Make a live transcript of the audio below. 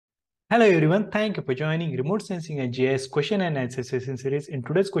Hello everyone, thank you for joining Remote Sensing and GIS question and answer session series. In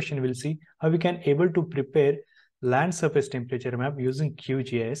today's question, we'll see how we can able to prepare land surface temperature map using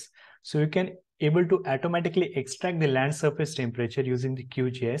QGIS. So you can able to automatically extract the land surface temperature using the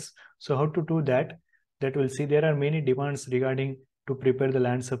QGIS. So how to do that? That we'll see. There are many demands regarding to prepare the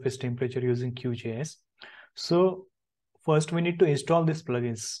land surface temperature using QGIS. So first we need to install these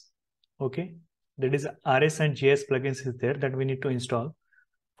plugins. Okay, that is RS and GIS plugins is there that we need to install.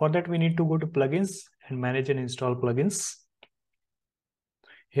 For that, we need to go to plugins and manage and install plugins.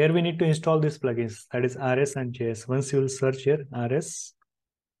 Here we need to install these plugins, that is RS and GIS. Once you will search here RS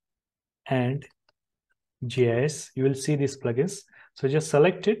and GIS, you will see these plugins. So just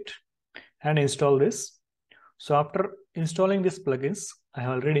select it and install this. So after installing these plugins, I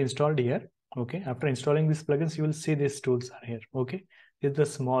have already installed here. Okay, after installing these plugins, you will see these tools are here. Okay, it's the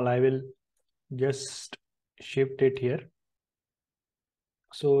small. I will just shift it here.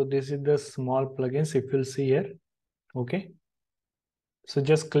 So this is the small plugins, if you'll see here. Okay, so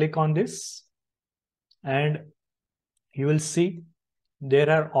just click on this and you will see there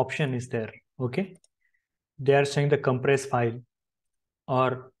are option is there. Okay, they are showing the compress file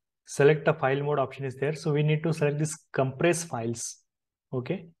or select a file mode option is there. So we need to select this compress files.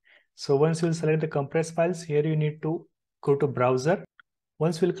 Okay, so once you will select the compress files, here you need to go to browser.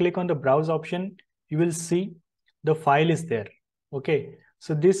 Once we'll click on the browse option, you will see the file is there. Okay,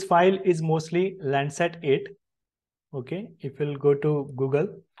 so this file is mostly Landsat 8. Okay, if you'll go to Google,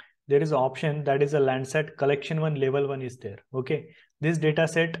 there is an option that is a Landsat collection 1 level 1 is there. Okay, this data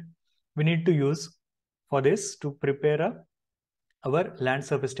set we need to use for this to prepare our land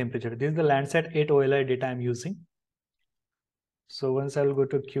surface temperature. This is the Landsat 8 OLI data I'm using. So once I will go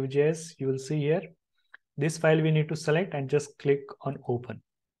to QGIS, you will see here this file we need to select and just click on open.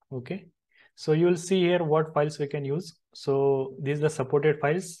 Okay, so you will see here what files we can use. So these are the supported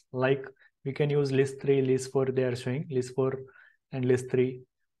files, like we can use list 3, list 4, they are showing list 4 and list 3.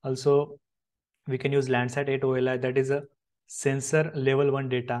 Also, we can use Landsat 8 OLI, that is a sensor level 1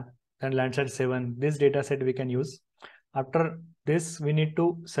 data. Then Landsat 7, this data set we can use. After this, we need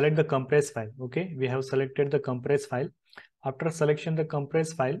to select the compress file. Okay, we have selected the compress file. After selection the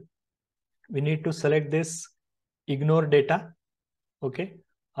compress file, we need to select this ignore data. Okay,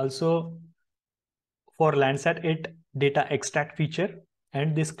 also for Landsat 8 data extract feature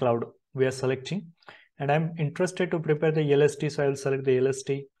and this cloud we are selecting, and I'm interested to prepare the LST, so I will select the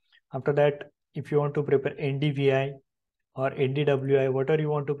LST. After that, if you want to prepare NDVI or NDWI, whatever you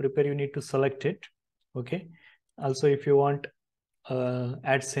want to prepare, you need to select it. Okay, also if you want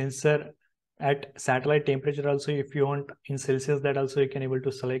add sensor at satellite temperature, also if you want in Celsius, that also you can able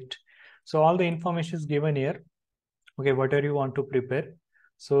to select. So all the information is given here. Okay, whatever you want to prepare.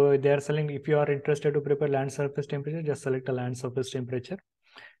 So they are selling, if you are interested to prepare land surface temperature, just select a land surface temperature.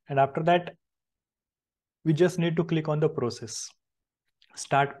 And after that, we just need to click on the process,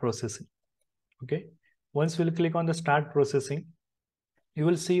 start processing. Okay, once we'll click on the start processing, you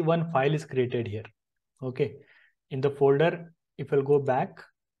will see one file is created here. Okay, in the folder, if you'll go back,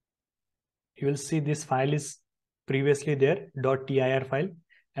 you will see this file is previously there, .tir file,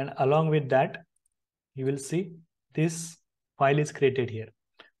 and along with that, you will see this file is created here.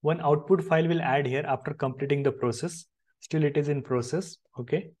 One output file will add here after completing the process. Still it is in process.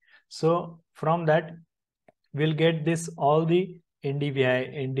 Okay, so from that we'll get this all the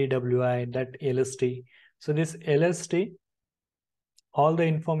NDVI, NDWI, that LST. So this LST, all the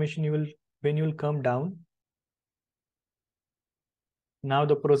information you will, when you will come down, now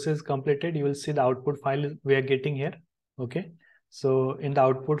the process is completed, you will see the output file we are getting here. Okay, so in the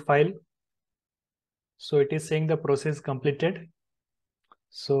output file, so it is saying the process completed.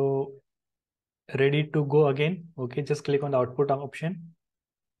 So ready to go again. Okay, just click on the output option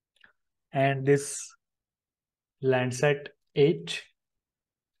and this Landsat 8,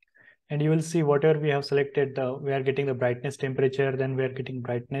 and you will see whatever we have selected, we are getting the brightness temperature, then we are getting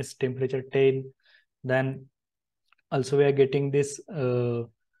brightness temperature 10, then also we are getting this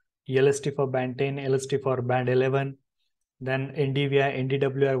LST for band 10, LST for band 11, then NDVI,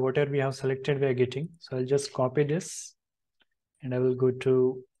 NDWI, whatever we have selected we are getting. So I'll just copy this and I will go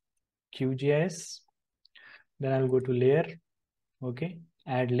to QGIS, then I'll go to layer. Okay,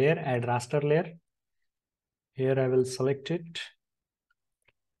 add layer, add raster layer. Here I will select it.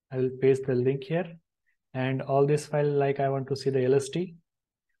 I will paste the link here, and all this file, like I want to see the LST,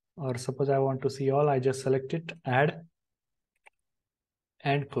 or suppose I want to see all, I just select it, add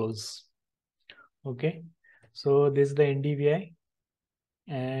and close. Okay, so this is the NDVI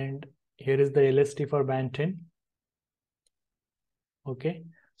and here is the LST for band 10. Okay,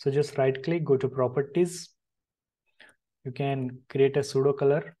 so just right click, go to properties. You can create a pseudo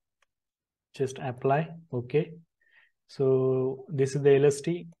color just apply. Okay. So this is the LST.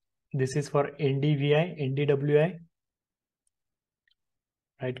 This is for NDVI, NDWI.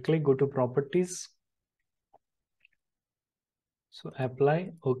 Right click, go to properties. So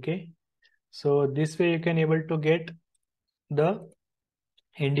apply. Okay. So this way you can able to get the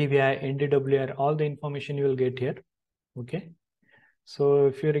NDVI, NDWI, all the information you will get here. Okay. So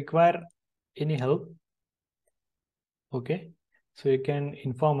if you require any help, okay, so you can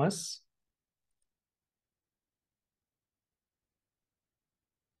inform us.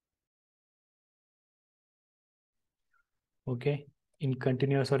 Okay, in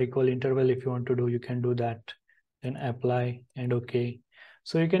continuous or equal interval, if you want to do, you can do that. Then apply and okay.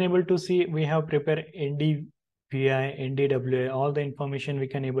 So you can able to see we have prepared NDVI, NDWI, all the information we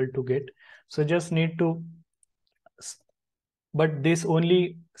can able to get. So just need to, but this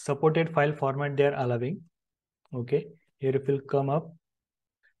only supported file format they are allowing. Okay, here it will come up.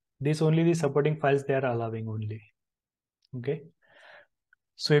 This only the supporting files they are allowing only. Okay.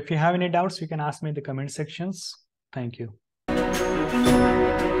 So if you have any doubts, you can ask me in the comment sections. Thank you.